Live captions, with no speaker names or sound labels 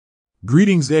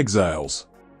Greetings, exiles.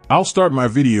 I'll start my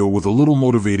video with a little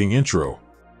motivating intro.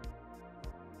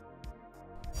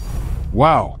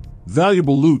 Wow,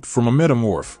 valuable loot from a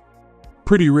metamorph.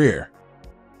 Pretty rare.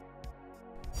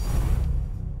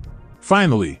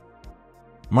 Finally,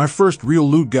 my first real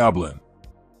loot goblin.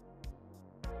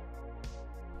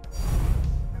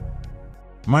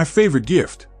 My favorite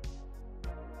gift.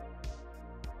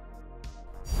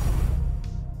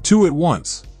 2 at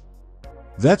once.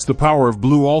 That's the power of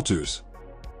blue altars.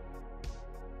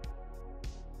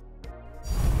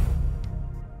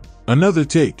 Another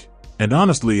take, and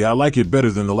honestly I like it better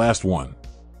than the last one.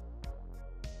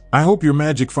 I hope your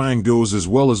magic find goes as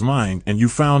well as mine and you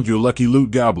found your lucky loot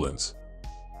goblins.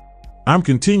 I'm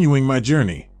continuing my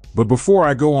journey, but before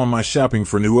I go on my shopping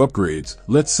for new upgrades,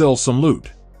 let's sell some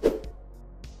loot.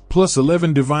 Plus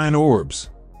 11 divine orbs.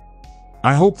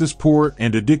 I hope this poor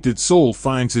and addicted soul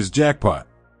finds his jackpot.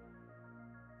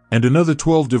 And another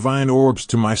 12 divine orbs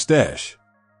to my stash.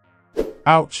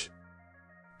 Ouch.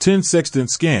 10 sextant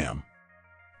scam.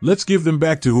 Let's give them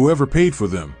back to whoever paid for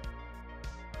them.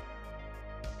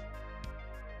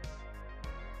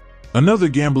 Another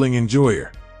gambling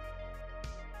enjoyer.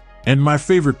 And my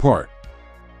favorite part.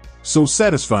 So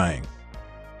satisfying.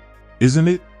 Isn't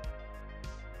it?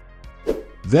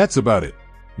 That's about it.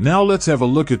 Now let's have a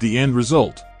look at the end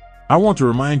result. I want to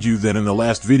remind you that in the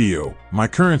last video, my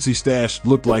currency stash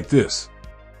looked like this.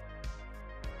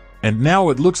 And now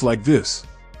it looks like this.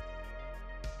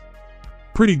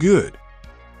 Pretty good.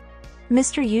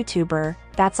 Mr. YouTuber,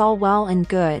 that's all well and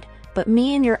good, but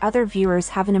me and your other viewers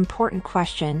have an important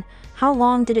question. How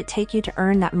long did it take you to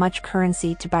earn that much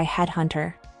currency to buy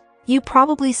Headhunter? You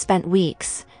probably spent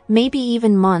weeks, maybe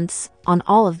even months, on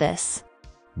all of this.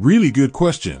 Really good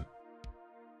question.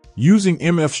 Using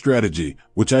MF strategy,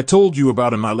 which I told you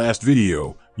about in my last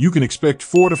video, you can expect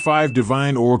 4 to 5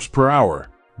 divine orbs per hour.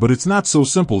 But it's not so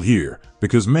simple here,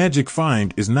 because magic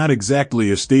find is not exactly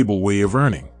a stable way of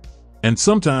earning. And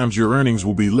sometimes your earnings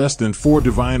will be less than 4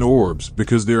 divine orbs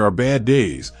because there are bad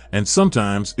days, and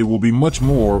sometimes it will be much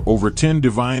more, over 10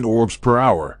 divine orbs per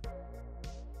hour.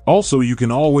 Also, you can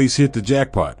always hit the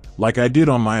jackpot, like I did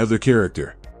on my other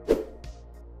character.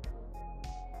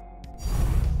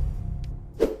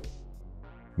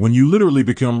 When you literally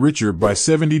become richer by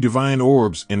 70 divine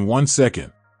orbs in 1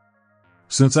 second.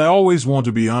 Since I always want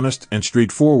to be honest and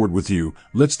straightforward with you,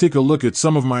 let's take a look at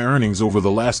some of my earnings over the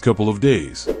last couple of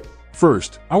days.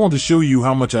 First, I want to show you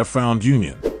how much I found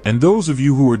Union. And those of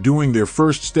you who are doing their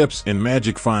first steps in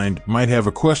Magic Find might have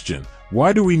a question.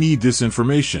 Why do we need this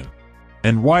information?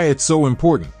 And why it's so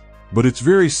important? But it's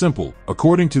very simple.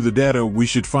 According to the data, we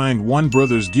should find 1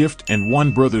 brother's gift and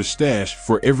 1 brother's stash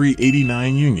for every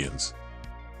 89 unions.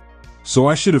 So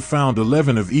I should have found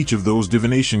 11 of each of those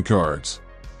divination cards.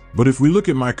 But if we look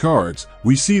at my cards,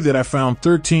 we see that I found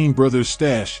 13 brothers'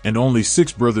 stash and only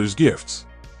 6 brothers' gifts.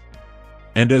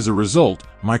 And as a result,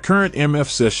 my current MF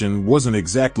session wasn't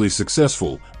exactly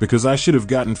successful because I should have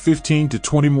gotten 15 to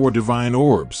 20 more divine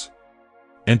orbs.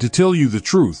 And to tell you the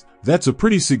truth, that's a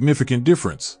pretty significant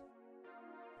difference.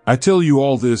 I tell you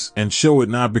all this and show it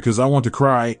not because I want to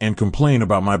cry and complain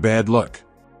about my bad luck.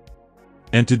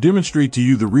 And to demonstrate to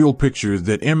you the real picture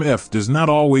that MF does not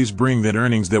always bring that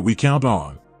earnings that we count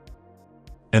on.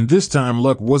 And this time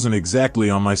luck wasn't exactly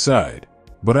on my side.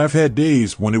 But I've had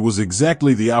days when it was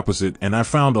exactly the opposite and I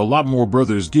found a lot more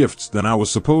brothers' gifts than I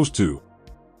was supposed to.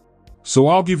 So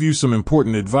I'll give you some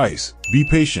important advice. Be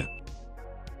patient.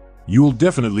 You'll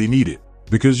definitely need it,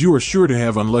 because you are sure to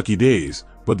have unlucky days,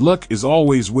 but luck is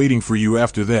always waiting for you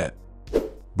after that.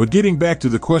 But getting back to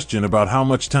the question about how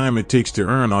much time it takes to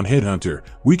earn on Headhunter,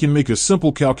 we can make a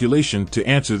simple calculation to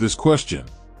answer this question.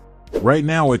 Right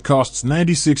now it costs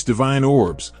 96 divine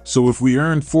orbs, so if we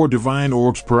earn 4 divine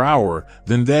orbs per hour,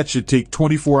 then that should take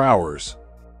 24 hours.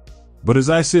 But as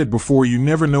I said before, you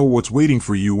never know what's waiting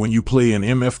for you when you play an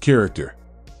MF character.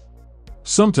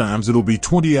 Sometimes it'll be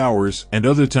 20 hours, and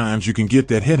other times you can get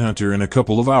that Headhunter in a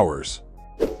couple of hours.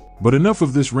 But enough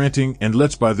of this ranting and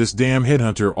let's buy this damn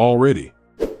Headhunter already.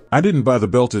 I didn't buy the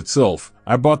belt itself,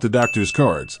 I bought the doctor's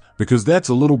cards, because that's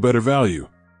a little better value.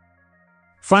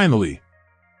 Finally,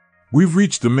 we've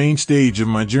reached the main stage of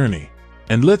my journey,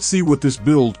 and let's see what this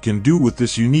build can do with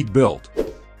this unique belt.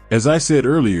 As I said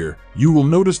earlier, you will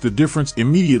notice the difference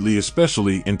immediately,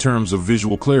 especially in terms of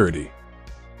visual clarity.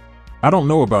 I don't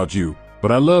know about you,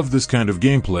 but I love this kind of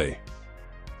gameplay.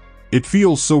 It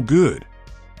feels so good.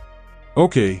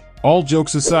 Okay, all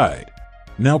jokes aside.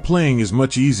 Now playing is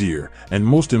much easier, and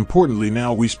most importantly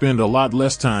now we spend a lot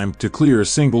less time to clear a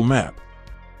single map.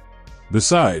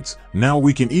 Besides, now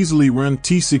we can easily run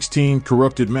T16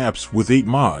 corrupted maps with 8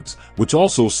 mods, which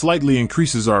also slightly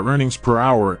increases our earnings per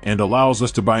hour and allows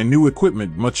us to buy new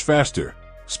equipment much faster.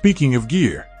 Speaking of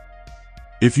gear,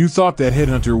 if you thought that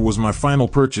Headhunter was my final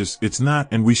purchase, it's not,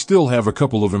 and we still have a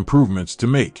couple of improvements to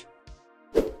make.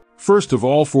 First of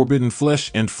all, Forbidden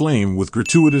Flesh and Flame with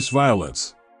gratuitous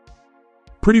violence.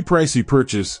 Pretty pricey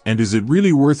purchase, and is it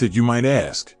really worth it, you might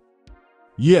ask?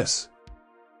 Yes.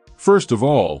 First of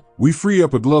all, we free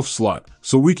up a glove slot,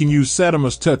 so we can use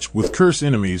Sadamas Touch with curse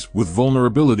enemies with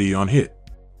vulnerability on hit.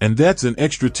 And that's an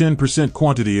extra 10%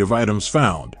 quantity of items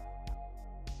found.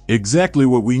 Exactly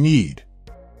what we need.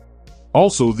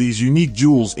 Also, these unique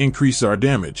jewels increase our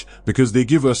damage, because they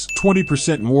give us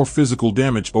 20% more physical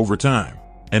damage over time.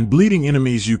 And bleeding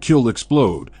enemies you kill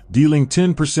explode, dealing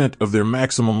 10% of their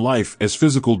maximum life as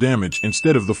physical damage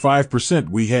instead of the 5%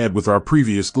 we had with our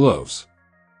previous gloves.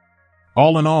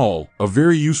 All in all, a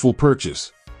very useful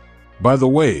purchase. By the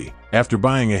way, after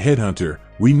buying a Headhunter,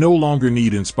 we no longer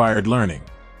need Inspired Learning.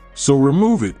 So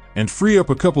remove it and free up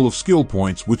a couple of skill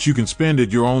points which you can spend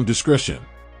at your own discretion.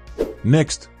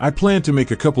 Next, I plan to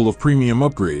make a couple of premium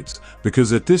upgrades,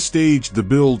 because at this stage the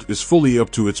build is fully up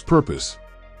to its purpose.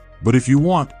 But if you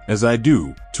want, as I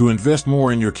do, to invest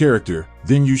more in your character,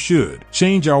 then you should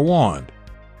change our wand.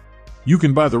 You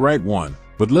can buy the right one,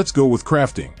 but let's go with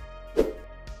crafting.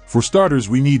 For starters,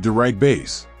 we need the right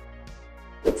base.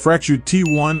 Fractured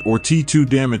T1 or T2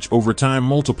 damage over time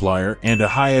multiplier and a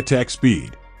high attack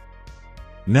speed.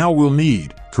 Now we'll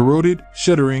need corroded,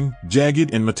 shuddering,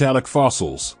 jagged, and metallic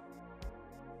fossils.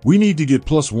 We need to get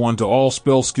 +1 to all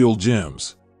spell skill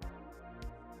gems.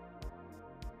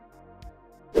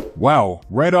 Wow,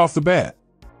 right off the bat.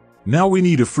 Now we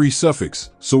need a free suffix,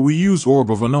 so we use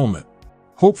Orb of Annulment.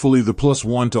 Hopefully the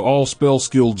 +1 to all spell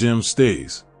skill gems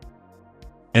stays.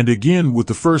 And again with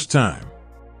the first time.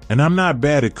 And I'm not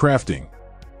bad at crafting,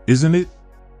 isn't it?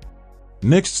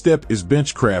 Next step is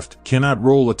Benchcraft, cannot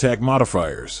roll attack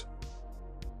modifiers.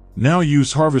 Now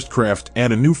use Harvestcraft,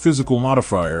 add a new physical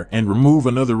modifier, and remove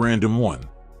another random one.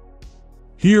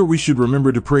 Here we should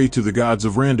remember to pray to the gods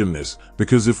of randomness,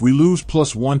 because if we lose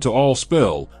 +1 to all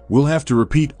spell, we'll have to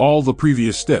repeat all the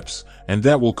previous steps, and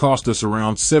that will cost us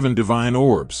around 7 divine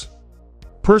orbs.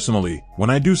 Personally, when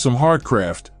I do some hard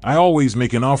craft, I always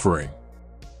make an offering.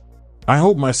 I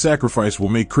hope my sacrifice will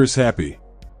make Chris happy.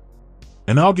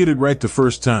 And I'll get it right the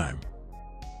first time.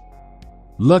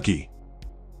 Lucky.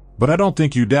 But I don't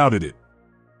think you doubted it.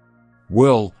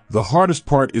 Well, the hardest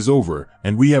part is over,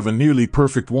 and we have a nearly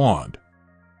perfect wand.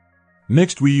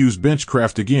 Next we use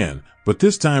Benchcraft again, but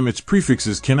this time its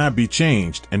prefixes cannot be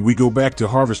changed, and we go back to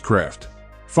Harvestcraft.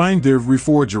 Find there,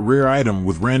 reforge a rare item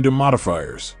with random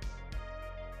modifiers.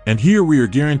 And here we are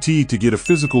guaranteed to get a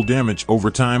physical damage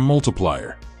over time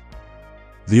multiplier.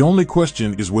 The only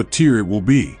question is what tier it will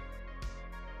be.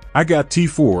 I got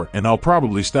T4 and I'll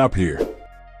probably stop here.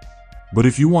 But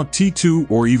if you want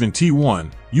T2 or even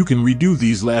T1, you can redo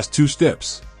these last 2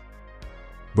 steps.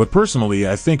 But personally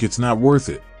I think it's not worth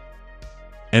it.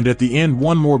 And at the end,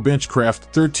 one more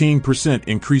Benchcraft, 13%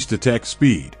 increased attack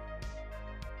speed.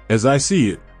 As I see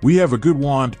it, we have a good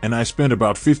wand, and I spent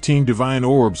about 15 divine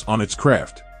orbs on its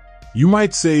craft. You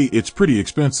might say it's pretty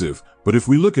expensive, but if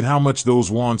we look at how much those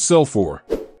wands sell for,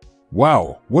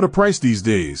 wow, what a price these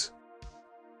days.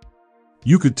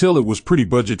 You could tell it was pretty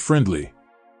budget friendly.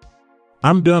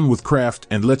 I'm done with craft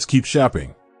and let's keep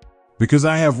shopping. Because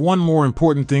I have one more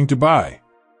important thing to buy.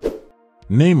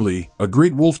 Namely, a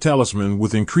Great Wolf Talisman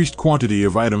with increased quantity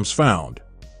of items found.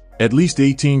 At least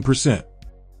 18%.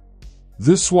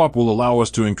 This swap will allow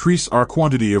us to increase our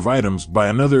quantity of items by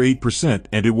another 8%,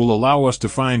 and it will allow us to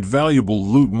find valuable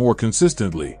loot more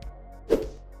consistently.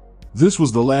 This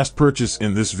was the last purchase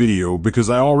in this video because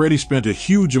I already spent a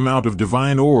huge amount of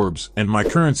divine orbs and my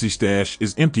currency stash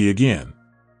is empty again.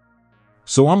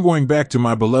 So I'm going back to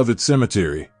my beloved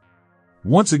cemetery.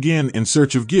 Once again in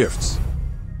search of gifts.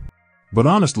 But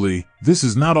honestly, this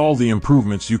is not all the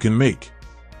improvements you can make.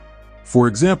 For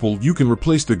example, you can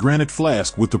replace the granite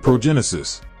flask with the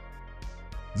Progenesis.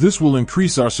 This will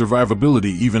increase our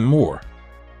survivability even more.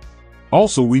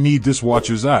 Also, we need this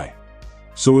Watcher's Eye.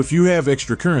 So if you have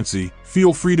extra currency,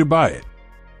 feel free to buy it.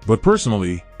 But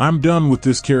personally, I'm done with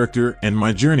this character and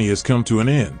my journey has come to an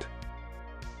end.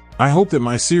 I hope that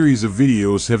my series of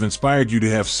videos have inspired you to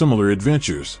have similar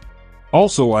adventures.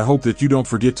 Also, I hope that you don't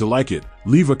forget to like it,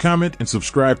 leave a comment and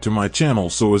subscribe to my channel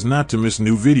so as not to miss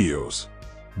new videos.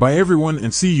 Bye everyone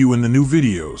and see you in the new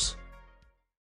videos.